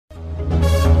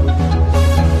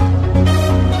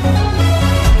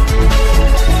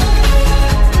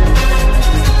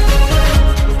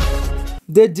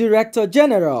The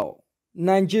Director-General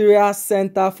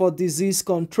NigeriaCentre for Disease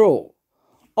Control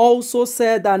also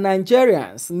said that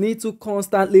Nigerians need to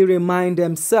constantly remind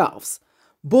themselves,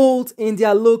 both in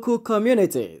their local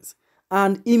communities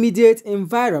and immediate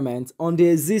environment, on the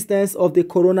existence of the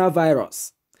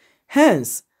coronavirus.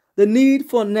 Hence, the need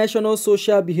for national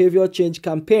social behavior change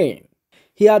campaign.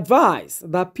 He advised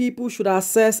that people should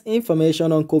access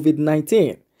information on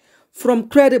COVID-19 from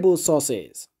credible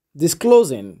sources,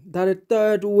 disclosing that a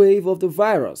third wave of the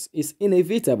virus is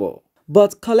inevitable,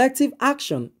 but collective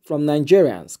action from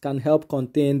Nigerians can help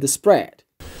contain the spread.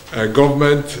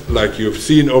 Government, like you've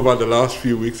seen over the last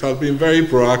few weeks, has been very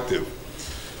proactive.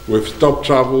 We've stopped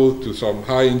travel to some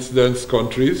high incidence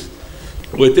countries.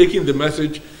 We're taking the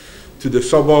message to the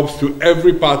suburbs, to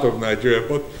every part of Nigeria,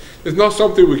 but it's not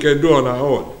something we can do on our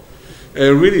own.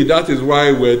 And really, that is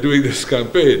why we're doing this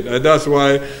campaign, and that's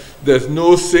why there's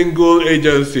no single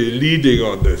agency leading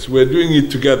on this. We're doing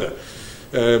it together.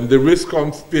 The risk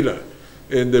comms pillar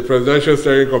in the Presidential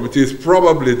Steering Committee is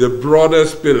probably the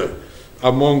broadest pillar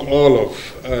among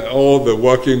all the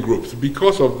working groups,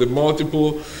 because of the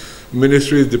multiple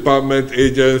ministries, department,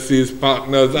 agencies,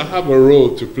 partners that have a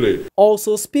role to play.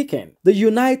 Also speaking, the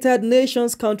United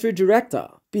Nations Country Director,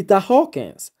 Peter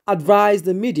Hawkins, advised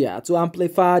the media to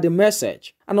amplify the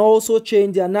message and also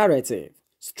change their narrative,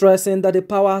 stressing that the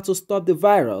power to stop the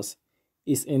virus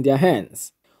is in their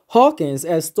hands. Hawkins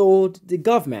extolled the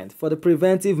government for the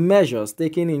preventive measures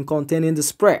taken in containing the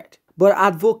spread, but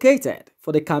advocated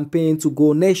for the campaign to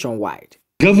go nationwide.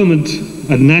 Government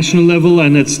at national level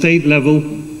and at state level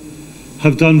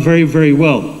have done very, very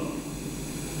well.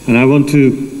 And I want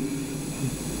to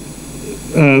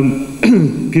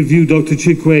give you, Dr.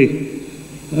 Chikwe,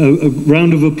 a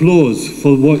round of applause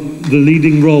for the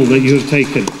leading role that you have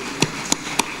taken.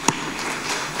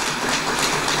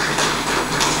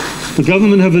 The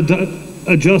government have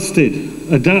adjusted,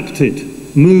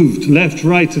 adapted, moved left,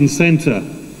 right and centre.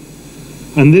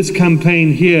 And this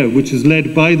campaign here, which is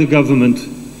led by the government,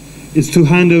 is to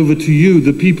hand over to you,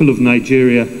 the people of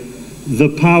Nigeria,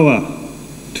 the power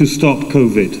to stop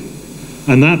COVID.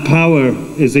 And that power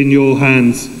is in your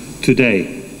hands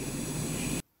today.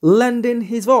 Lending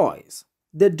his voice,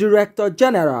 the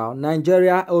Director-General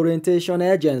Nigeria Orientation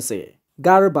Agency,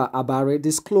 Garba Abare,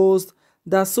 disclosed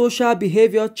that social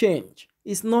behavior change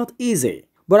is not easy,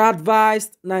 but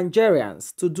advised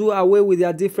Nigerians to do away with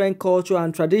their different culture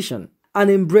and tradition and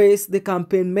embrace the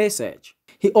campaign message.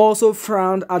 He also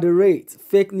frowned at the rate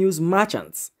fake news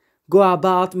merchants go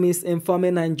about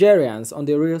misinforming Nigerians on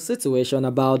the real situation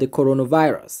about the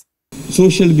coronavirus.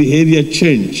 Social behavior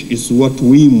change is what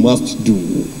we must do.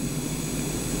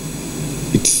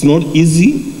 It's not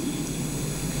easy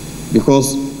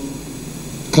because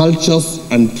cultures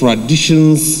and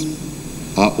traditions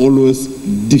are always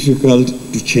difficult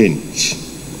to change.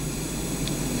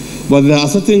 But there are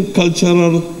certain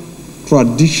cultural,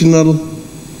 traditional,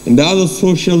 and other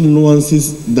social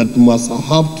nuances that must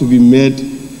have to be made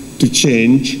to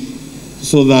change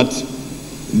so that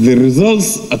the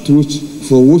results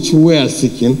for which we are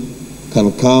seeking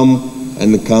can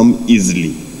come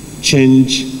easily.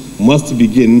 Change must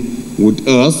begin with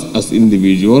us as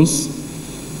individuals,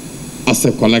 as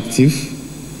a collective,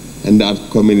 and at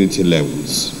community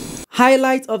levels.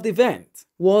 Highlight of the event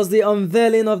was the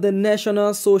unveiling of the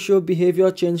National Social Behavior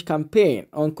Change Campaign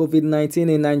on COVID-19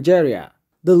 in Nigeria,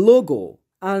 the logo,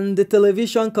 and the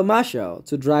television commercial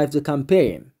to drive the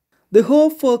campaign. The whole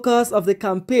focus of the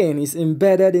campaign is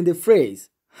embedded in the phrase,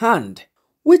 hand,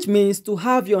 which means to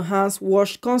have your hands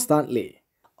washed constantly.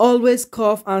 Always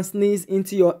cough and sneeze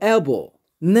into your elbow.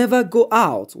 Never go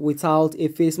out without a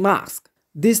face mask.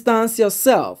 Distance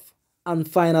yourself, and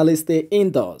finally stay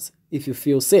indoors if you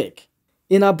feel sick.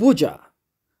 In Abuja,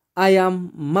 I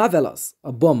am Marvelous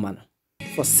Abomman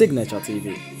for Signature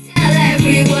TV.